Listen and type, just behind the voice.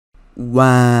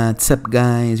What's up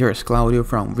guys, here's Claudio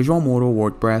from Visual Modo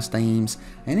WordPress themes,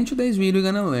 and in today's video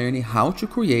we're gonna learn how to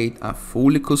create a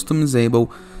fully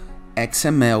customizable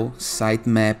XML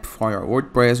sitemap for your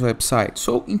WordPress website.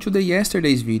 So in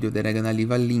yesterday's video that I'm gonna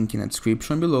leave a link in the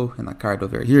description below and a card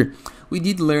over here, we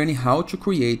did learn how to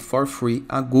create for free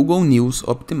a Google News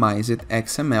optimized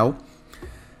XML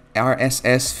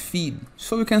RSS feed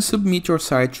so you can submit your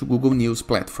site to Google News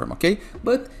platform, okay?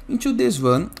 But into this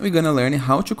one we're gonna learn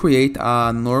how to create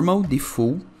a normal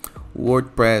default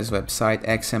WordPress website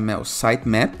XML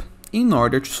sitemap in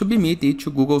order to submit it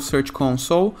to Google Search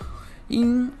Console,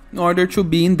 in order to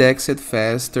be indexed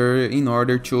faster, in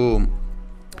order to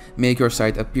make your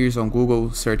site appears on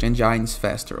Google search engines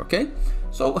faster, okay?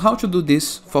 So how to do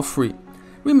this for free?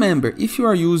 Remember, if you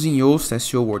are using Yoast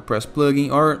SEO WordPress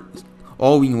plugin or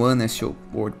all-in-one SEO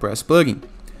WordPress plugin,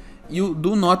 you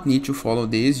do not need to follow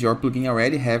this. Your plugin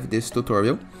already have this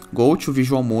tutorial. Go to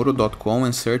visualmodo.com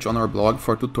and search on our blog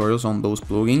for tutorials on those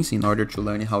plugins in order to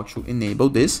learn how to enable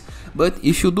this. But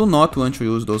if you do not want to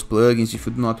use those plugins, if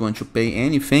you do not want to pay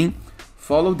anything,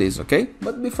 follow this, okay?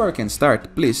 But before I can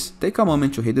start, please take a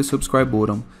moment to hit the subscribe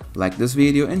button, like this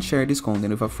video and share this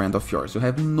content with a friend of yours. You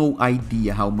have no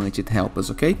idea how much it helps us,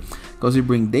 okay? Because we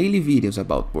bring daily videos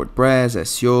about WordPress,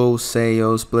 SEO,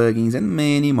 sales, plugins and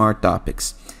many more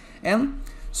topics. And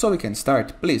so we can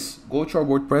start, please go to our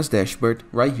WordPress dashboard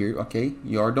right here, okay?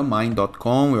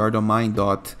 yourdomain.com,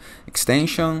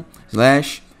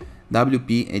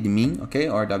 yourdomain.extension/wp-admin, okay?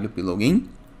 Or WP login.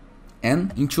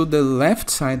 And into the left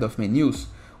side of menus,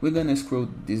 we're gonna scroll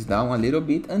this down a little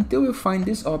bit until we find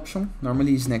this option.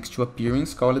 Normally it's next to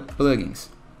appearance, call it plugins.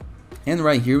 And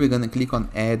right here we're gonna click on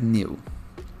add new.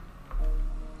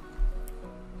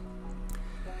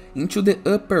 Into the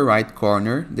upper right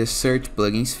corner, the search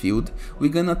plugins field, we're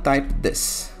gonna type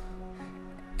this: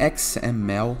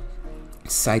 XML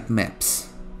Sitemaps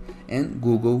and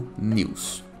Google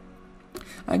News.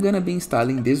 I'm gonna be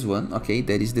installing this one, okay?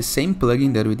 That is the same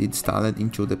plugin that we did installed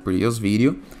into the previous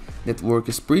video. That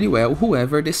works pretty well,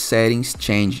 however the settings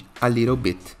change a little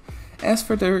bit.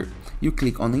 After you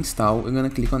click on install, we're gonna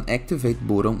click on activate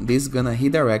button. This is gonna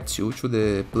redirect you to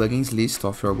the plugins list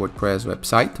of your WordPress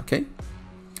website, okay?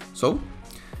 So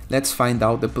let's find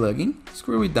out the plugin.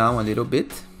 Scroll it down a little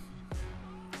bit.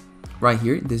 Right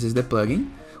here, this is the plugin.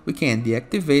 We can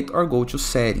deactivate or go to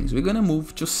settings. We're gonna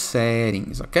move to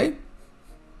settings, okay?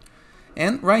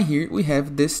 And right here we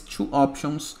have these two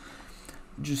options,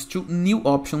 just two new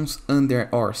options under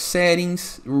our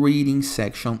settings reading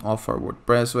section of our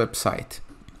WordPress website.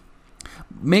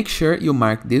 Make sure you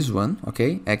mark this one,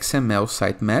 okay, XML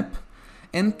sitemap,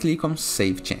 and click on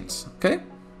save change, okay?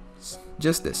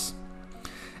 Just this.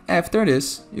 After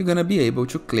this, you're gonna be able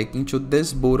to click into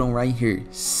this button right here,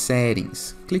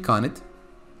 settings. Click on it,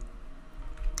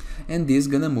 and this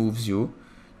gonna move you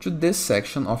to this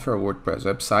section of your WordPress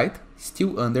website,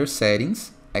 still under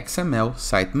settings, XML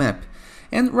sitemap.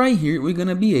 And right here we're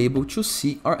gonna be able to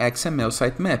see our XML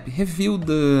sitemap. Review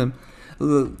the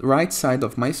right side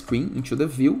of my screen into the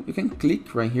view. You can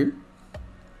click right here,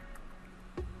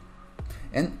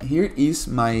 and here is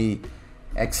my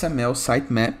XML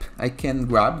sitemap. I can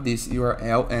grab this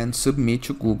URL and submit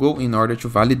to Google in order to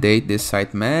validate this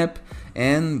sitemap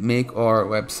and make our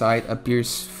website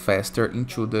appears faster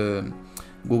into the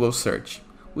Google search.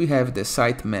 We have the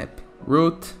sitemap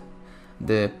root,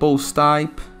 the post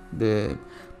type, the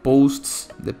posts,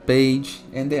 the page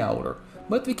and the outer.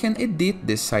 But we can edit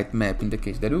this sitemap in the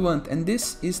case that we want, and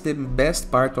this is the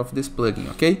best part of this plugin,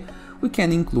 okay? We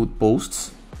can include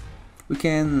posts. We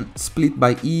can split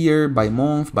by year, by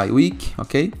month, by week,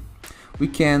 okay? We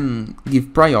can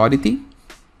give priority.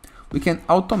 We can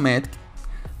automatic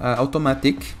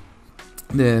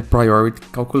the priority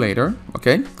calculator,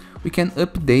 okay? We can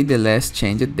update the last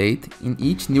changed date in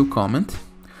each new comment,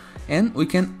 and we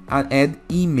can add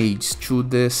images to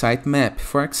the sitemap.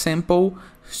 For example,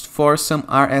 for some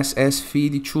RSS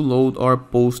feed to load our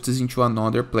posts into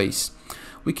another place.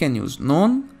 We can use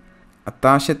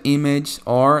non-attached image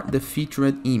or the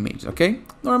featured image, okay?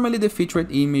 Normally the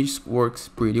featured image works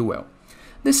pretty well.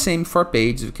 The same for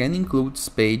pages. We can include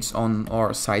pages on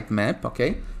our sitemap,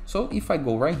 okay? So if I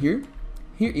go right here,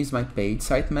 here is my page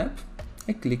sitemap.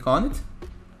 I click on it,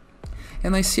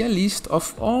 and I see a list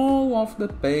of all of the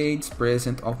pages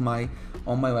present on my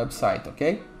website,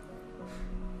 okay?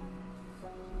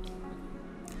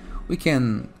 We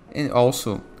can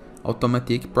also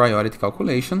automatic priority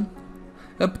calculation,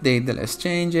 update the last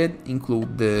changed,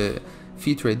 include the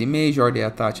featured image or the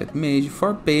attached image.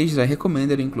 For pages, I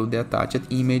recommend that you include the attached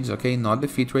image, okay, not the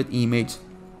featured image.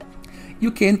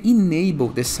 You can enable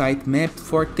the sitemap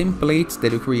for templates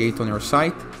that you create on your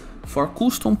site. For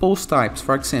custom post types,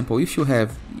 for example, if you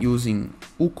have using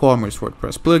WooCommerce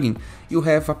WordPress plugin, you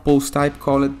have a post type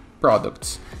called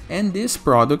products, and these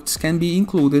products can be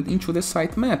included into the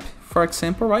sitemap. For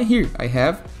example, right here I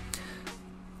have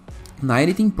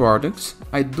 19 products.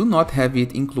 I do not have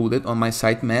it included on my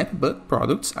sitemap, but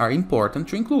products are important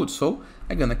to include, so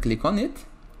I'm gonna click on it,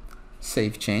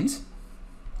 save change,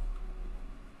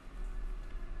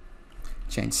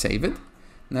 save it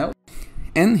now,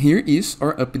 and here is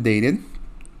our updated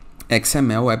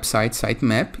XML website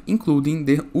sitemap, including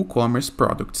the WooCommerce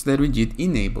products that we did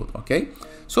enable. Okay,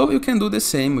 so you can do the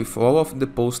same with all of the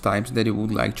post types that you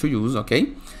would like to use. Okay,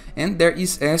 and there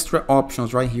is extra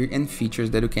options right here and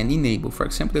features that you can enable. For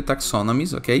example, the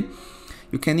taxonomies. Okay,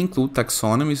 you can include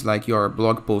taxonomies like your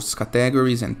blog posts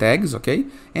categories and tags. Okay,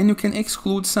 and you can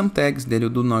exclude some tags that you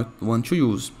do not want to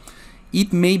use.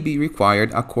 It may be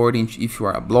required according to if you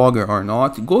are a blogger or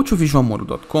not. Go to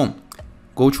visualmodo.com,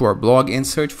 go to our blog and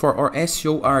search for our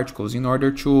SEO articles in order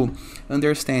to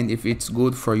understand if it's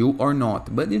good for you or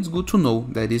not. But it's good to know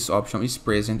that this option is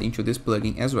present into this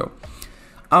plugin as well.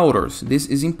 Authors, this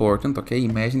is important. Okay,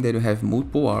 imagine that you have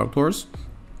multiple authors.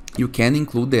 You can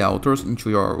include the authors into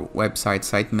your website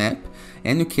sitemap,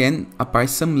 and you can apply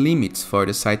some limits for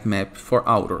the sitemap for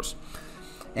authors.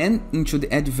 And into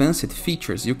the advanced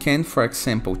features, you can, for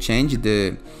example, change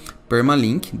the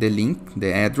permalink,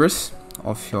 the address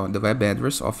of the web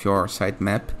address of your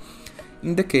sitemap.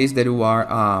 In the case that you are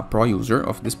a pro user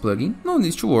of this plugin, no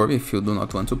need to worry. If you do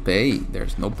not want to pay,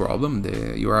 there's no problem.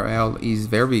 The URL is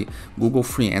very Google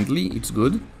friendly, it's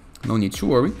good, no need to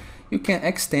worry. You can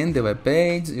extend the web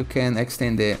page, you can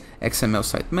extend the XML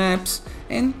sitemaps,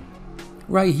 and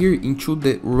right here into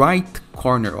the right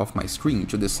corner of my screen,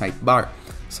 into the sidebar,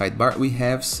 we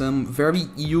have some very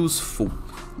useful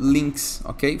links.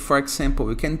 Okay, for example,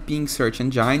 you can ping search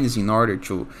engines in order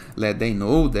to let them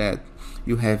know that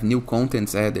you have new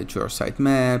contents added to your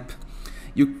sitemap.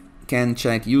 You can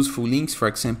check useful links, for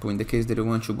example, in the case that you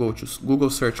want to go to Google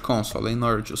Search Console in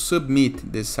order to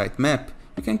submit this sitemap,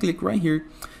 you can click right here.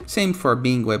 Same for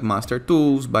Bing Webmaster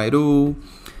Tools, Baidu,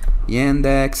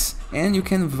 Yandex, and you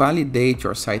can validate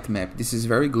your sitemap. This is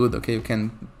very good. Okay, you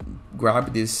can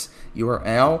grab this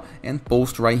URL and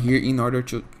post right here in order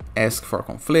to ask for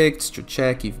conflicts, to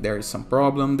check if there is some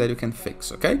problem that you can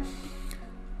fix. Okay,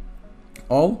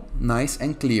 all nice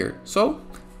and clear. So,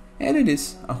 and it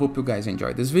is. I hope you guys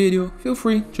enjoyed this video. Feel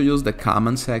free to use the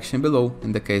comment section below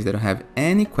in the case that you have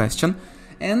any question.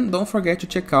 And don't forget to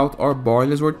check out our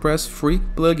Boilers WordPress free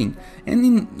plugin. And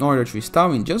in order to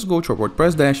install it, just go to our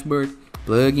WordPress dashboard,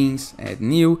 plugins, add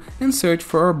new, and search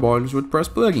for our Boilers WordPress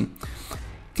plugin.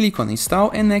 Click on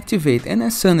install and activate, and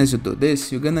as soon as you do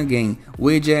this, you're gonna gain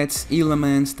widgets,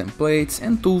 elements, templates,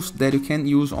 and tools that you can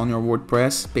use on your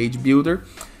WordPress page builder,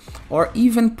 or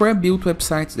even pre-built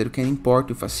websites that you can import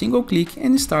with a single click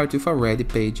and start with a ready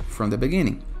page from the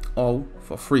beginning, all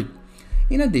for free.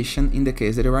 In addition, in the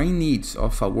case that you are in need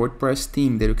of a WordPress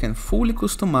theme that you can fully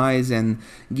customize and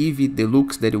give it the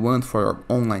looks that you want for your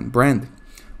online brand,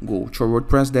 go to your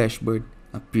WordPress dashboard,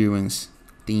 appearance,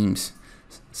 themes,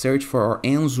 search for our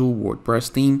Enzo WordPress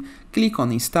theme, click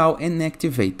on install and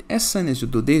activate. As soon as you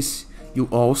do this, you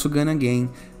also gonna gain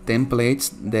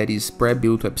templates, that is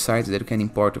pre-built websites that you can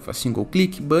import with a single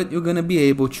click, but you're gonna be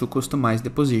able to customize the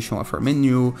position of your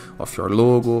menu, of your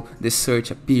logo, the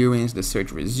search appearance, the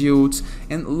search results,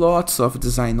 and lots of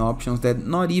design options that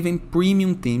not even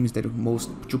premium themes that most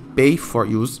to pay for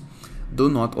use do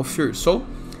not offer. So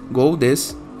go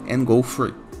this and go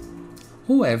free.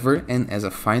 However, and as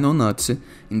a final note,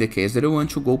 in the case that you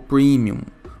want to go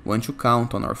premium, want to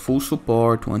count on our full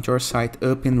support, want your site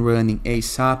up and running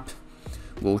ASAP,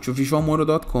 go to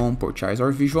visualmodo.com, purchase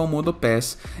our Visual Modo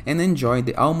Pass, and enjoy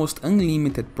the almost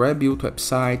unlimited pre-built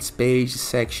websites, pages,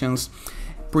 sections,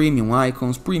 premium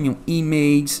icons, premium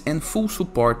images, and full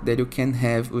support that you can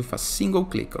have with a single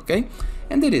click. Okay,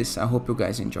 and that is. I hope you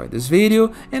guys enjoyed this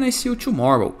video, and I see you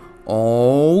tomorrow.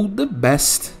 All the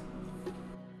best.